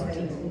under thy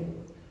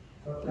table,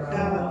 but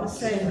thou art the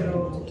same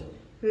Lord,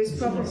 whose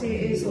property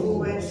is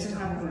always to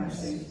have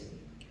mercy.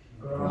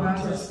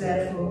 Grant us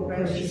therefore,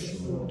 gracious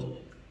Lord,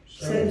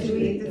 so to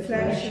eat the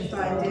flesh of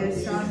thy dear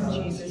Son,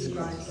 Jesus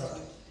Christ,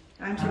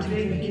 and to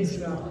drink his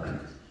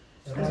blood,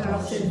 that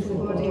our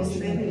sinful bodies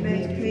may be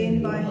made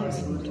clean by his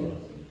body,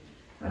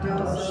 and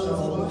our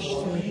souls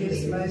washed through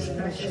his most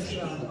precious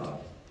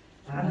blood,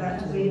 and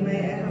that we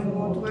may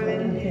evermore dwell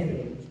in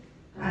him,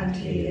 and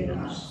he in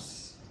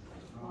us.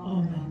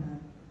 Amen.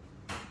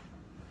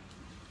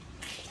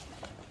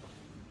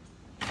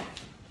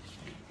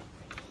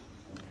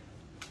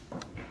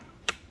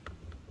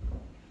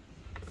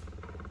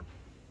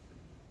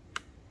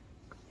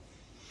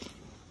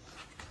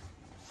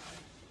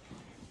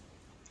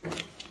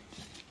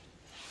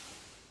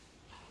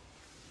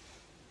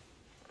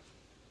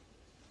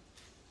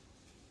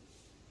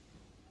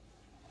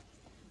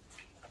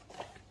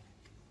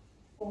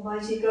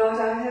 Almighty God,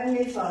 our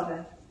Heavenly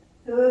Father,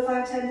 who of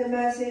thy tender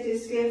mercy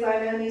didst give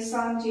thine only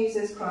Son,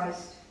 Jesus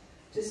Christ,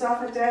 to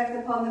suffer death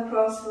upon the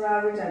cross for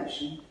our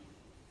redemption,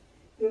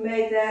 who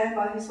made there,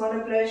 by his one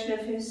oblation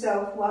of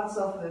himself once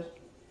offered,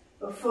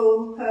 a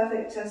full,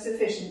 perfect and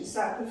sufficient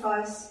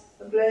sacrifice,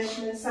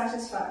 oblation and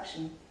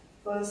satisfaction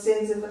for the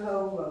sins of the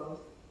whole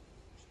world,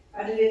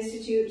 and did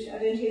institute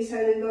and in his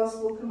holy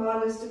gospel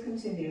command us to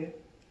continue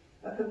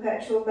a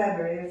perpetual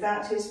memory of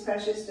that his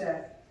precious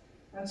death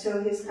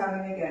until his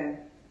coming again.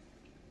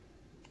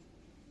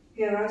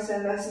 Hear us,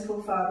 O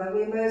merciful Father,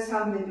 we most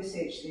humbly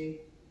beseech thee,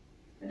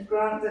 and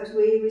grant that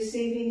we,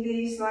 receiving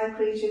these thy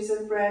creatures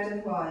of bread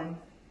and wine,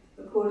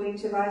 according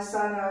to thy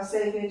Son, our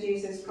Saviour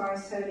Jesus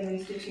Christ's holy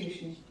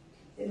institution,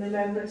 in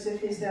remembrance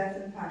of his death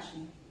and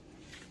passion,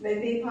 may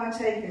be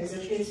partakers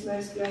of his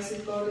most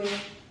blessed body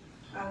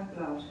and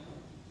blood,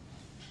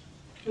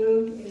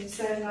 who, in the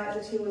same night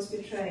that he was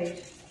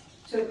betrayed,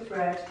 took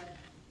bread,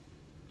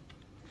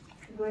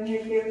 and when he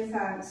had given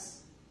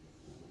thanks,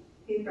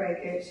 he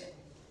brake it,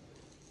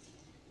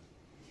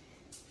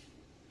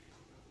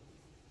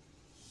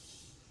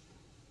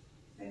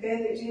 and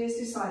gave it to his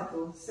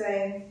disciples,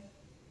 saying,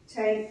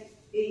 Take,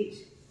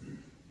 eat,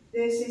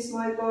 this is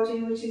my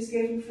body which is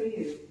given for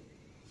you.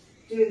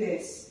 Do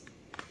this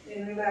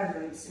in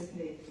remembrance of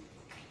me.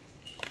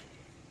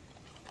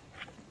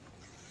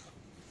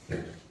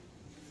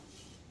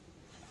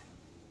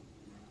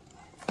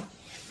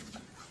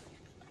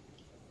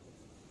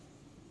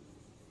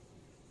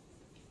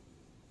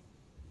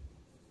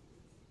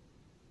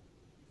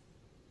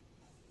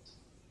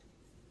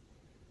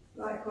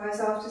 Likewise,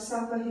 after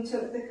supper, he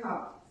took the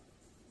cup,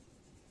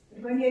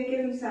 and when he had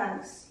given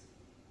thanks,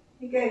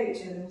 he gave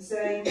it to them,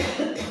 saying,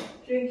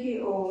 "Drink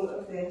ye all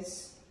of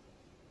this.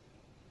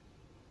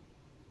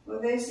 For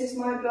this is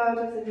my blood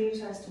of the New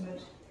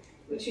Testament,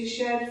 which is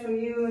shed for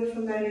you and for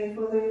many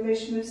for the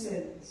remission of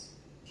sins.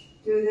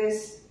 Do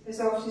this as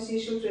oft as ye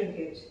shall drink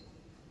it,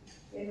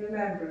 in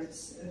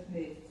remembrance of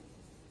me."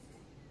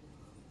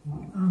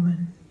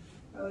 Amen.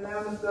 O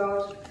Lamb of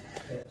God,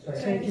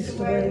 Take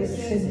away the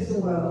sins of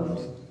the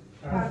world.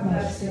 Have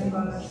mercy on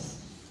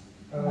us.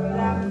 O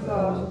Lamb of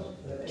God,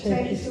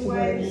 Take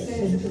away the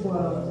sins of the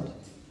world.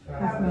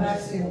 Have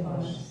mercy on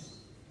us.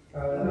 O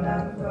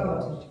Lamb of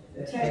God,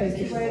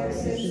 take away the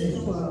sins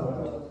of the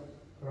world.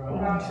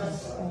 Grant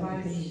us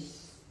thy peace.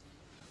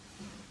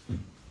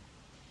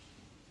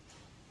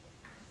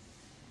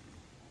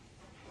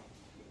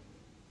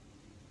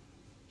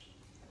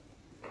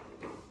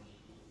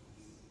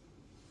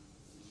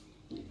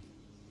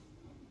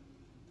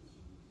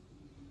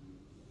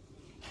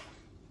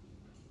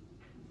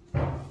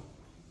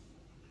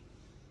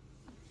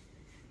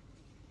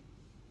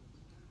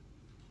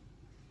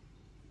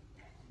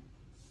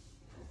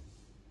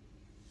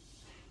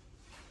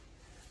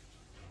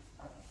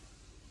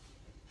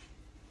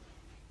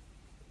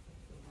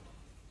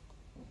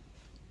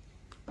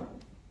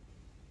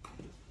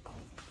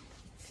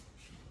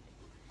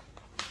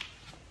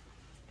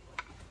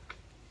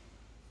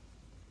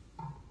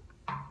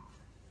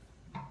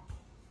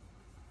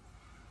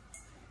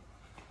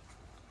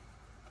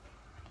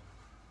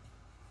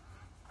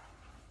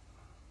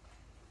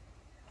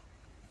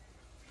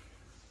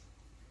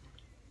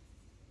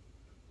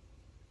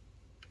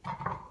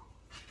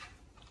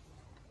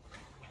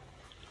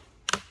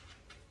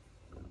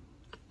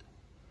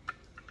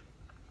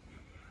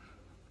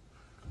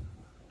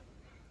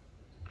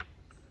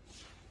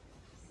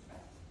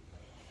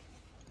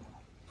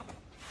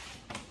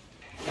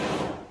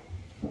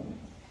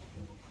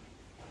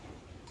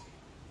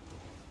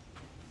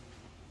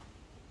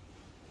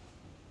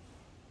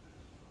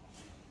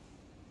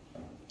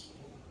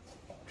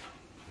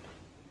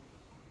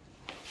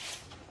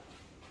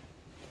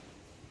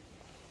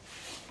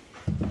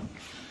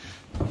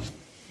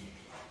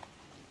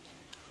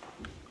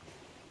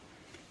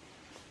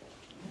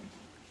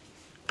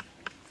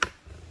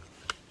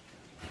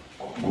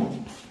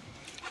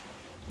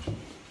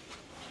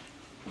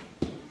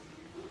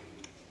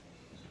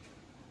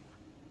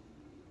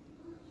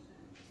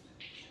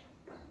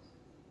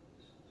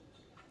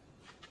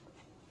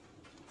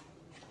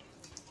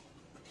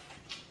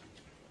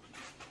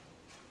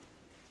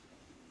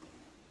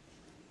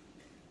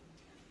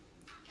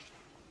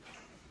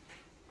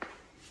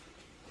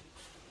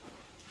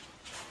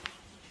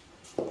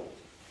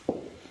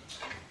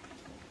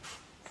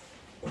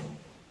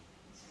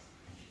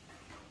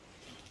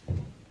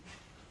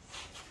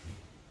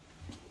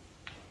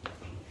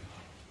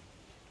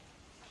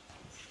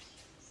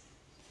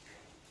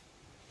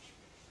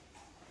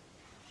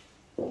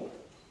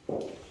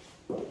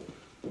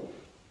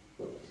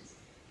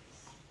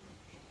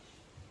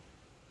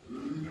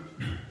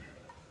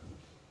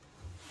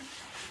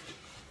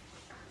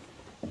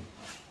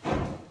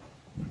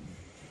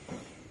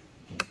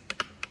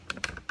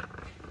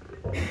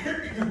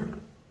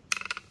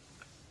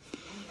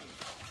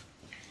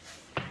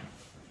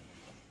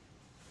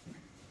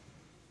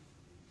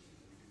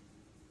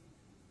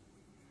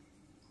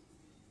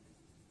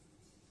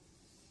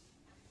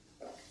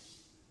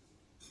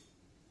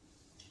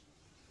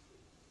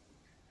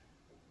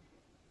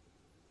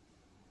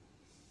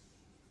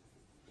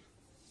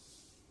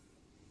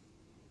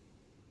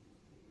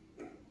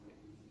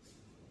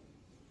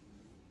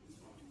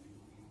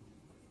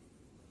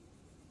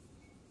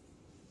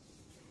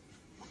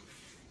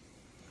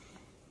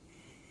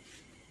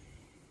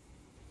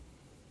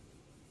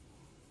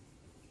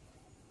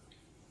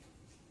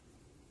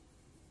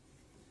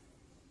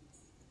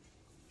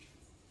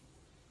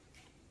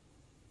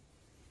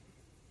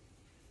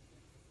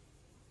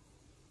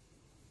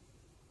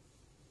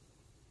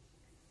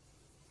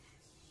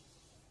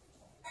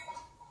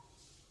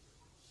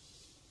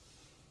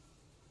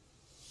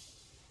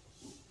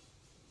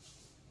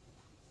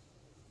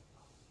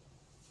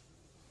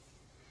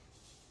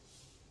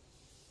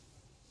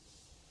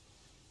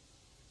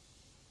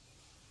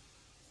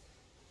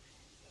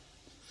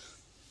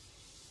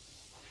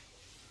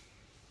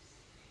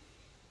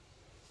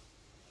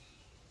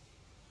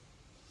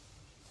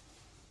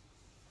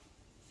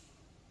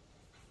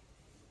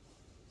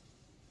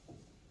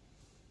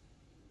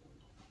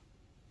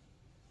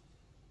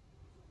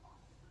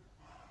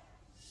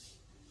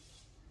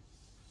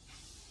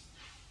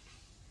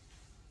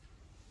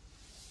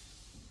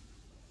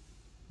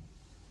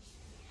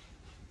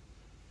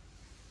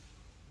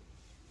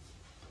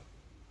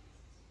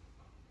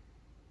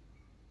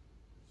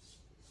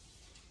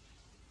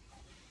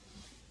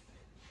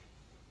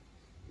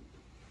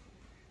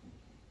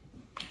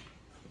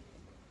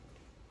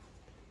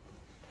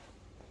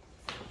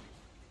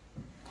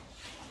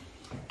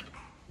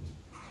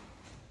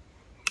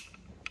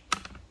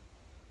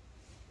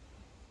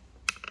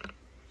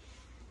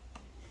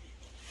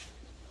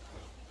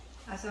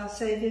 as our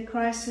Saviour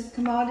Christ hath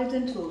commanded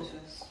and taught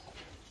us,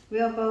 we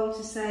are bold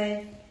to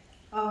say,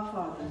 Our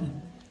Father,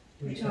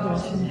 which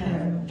art in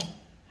heaven,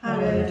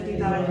 hallowed be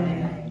thy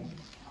name.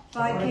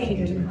 Thy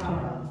kingdom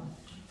come,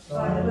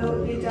 thy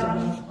will be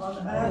done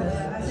on earth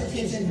as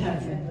it is in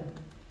heaven.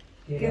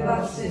 Give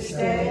us this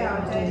day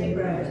our daily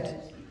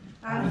bread,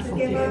 and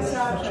forgive us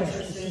our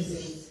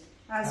trespasses,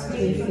 as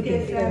we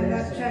forgive them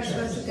that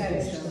trespass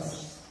against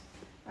us.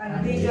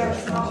 And lead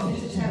us not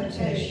into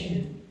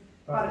temptation,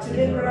 but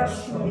deliver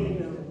us from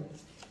evil.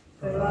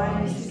 For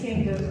thine is the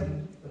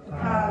kingdom, the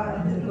power,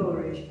 and the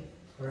glory,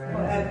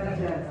 forever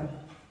and ever.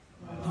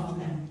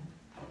 Amen.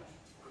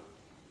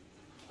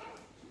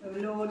 O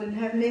Lord and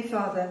Heavenly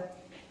Father,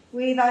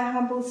 we, thy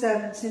humble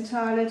servants,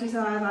 entirely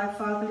desire thy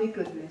fatherly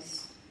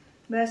goodness,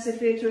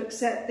 mercifully to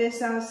accept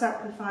this our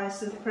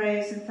sacrifice of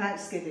praise and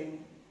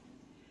thanksgiving.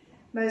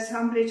 Most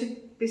humbly to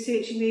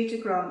beseeching thee to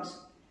grant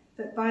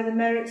that by the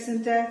merits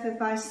and death of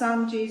thy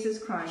Son Jesus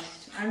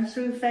Christ, and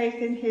through faith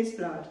in his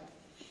blood,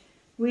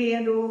 we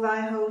and all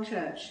thy whole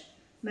church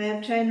may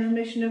obtain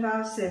remission of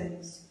our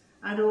sins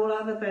and all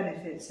other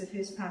benefits of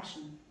his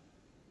passion.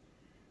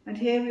 And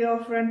here we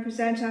offer and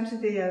present unto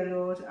thee, O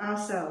Lord,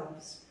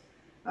 ourselves,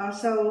 our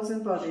souls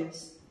and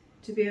bodies,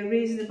 to be a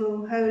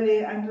reasonable, holy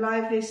and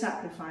lively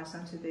sacrifice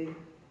unto thee,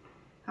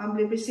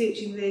 humbly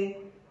beseeching thee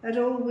that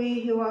all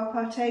we who are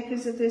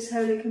partakers of this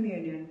holy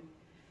communion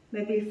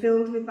may be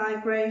filled with thy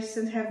grace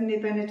and heavenly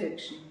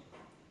benediction.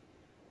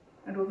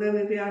 And although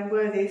we be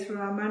unworthy through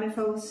our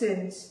manifold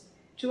sins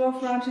to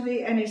offer unto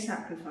thee any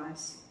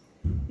sacrifice,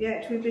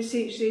 yet we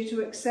beseech thee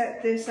to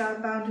accept this our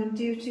bounden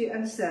duty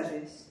and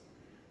service,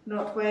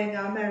 not weighing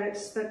our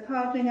merits, but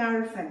pardoning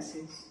our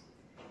offences,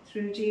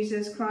 through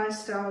Jesus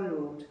Christ our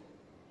Lord,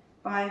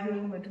 by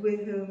whom and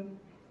with whom,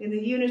 in the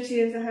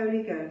unity of the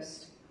Holy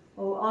Ghost,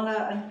 all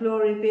honour and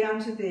glory be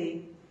unto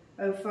thee,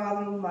 O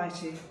Father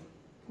Almighty,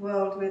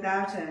 world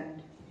without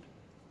end.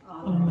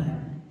 Amen.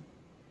 Amen.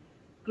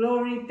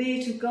 Glory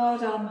be to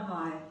God on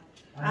high,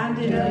 and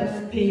in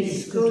earth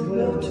peace,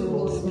 goodwill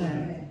towards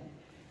men.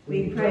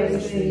 We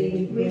praise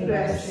thee, we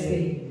bless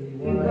thee,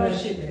 we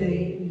worship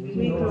thee,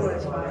 we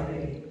glorify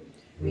thee.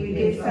 We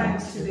give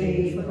thanks to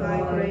thee for thy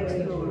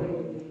great glory.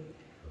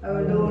 O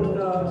Lord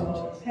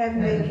God,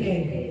 heavenly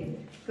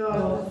King,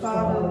 God the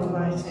Father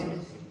Almighty,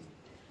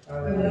 O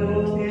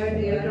Lord, the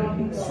only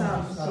begotten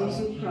Son,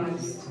 Jesus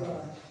Christ,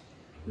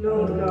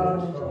 Lord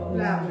God,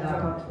 Lamb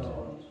of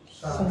God,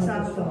 Son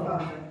of the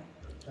Father,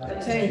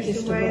 that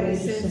takest away the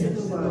sins of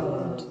the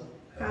world,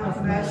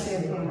 have mercy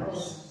upon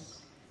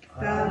us.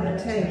 Thou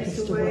that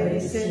takest away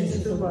the sins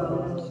of the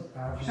world,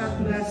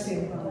 have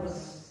mercy upon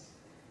us.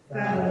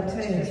 Thou that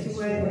takest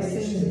away the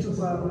sins of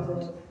the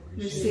world,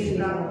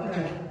 receive our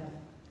prayer.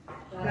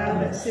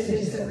 Thou that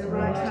sittest at the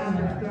right hand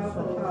of God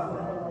the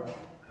Father,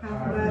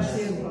 have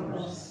mercy upon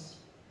us.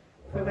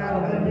 For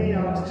thou only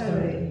art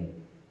holy,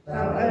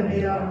 thou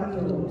only art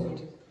the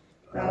Lord,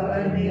 thou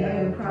only,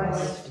 O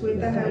Christ,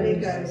 with the Holy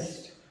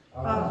Ghost,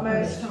 art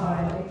most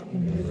high,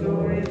 in the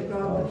glory of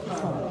God the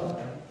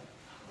Father.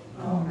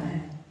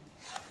 Amen.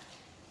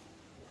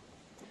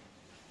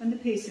 And the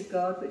peace of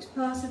God, which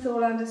passeth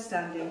all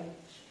understanding,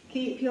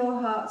 keep your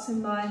hearts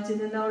and minds in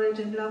the knowledge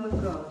and love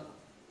of God,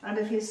 and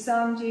of his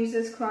Son,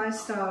 Jesus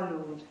Christ our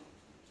Lord.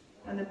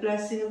 And the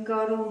blessing of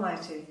God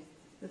Almighty,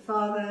 the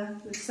Father,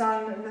 the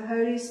Son, and the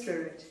Holy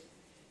Spirit,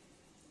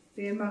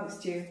 be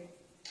amongst you,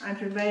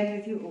 and remain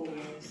with you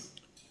always.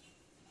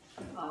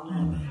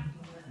 Amen.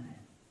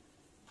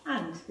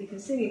 And we can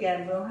sing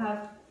again. We'll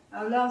have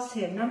our last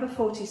hymn, number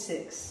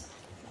 46.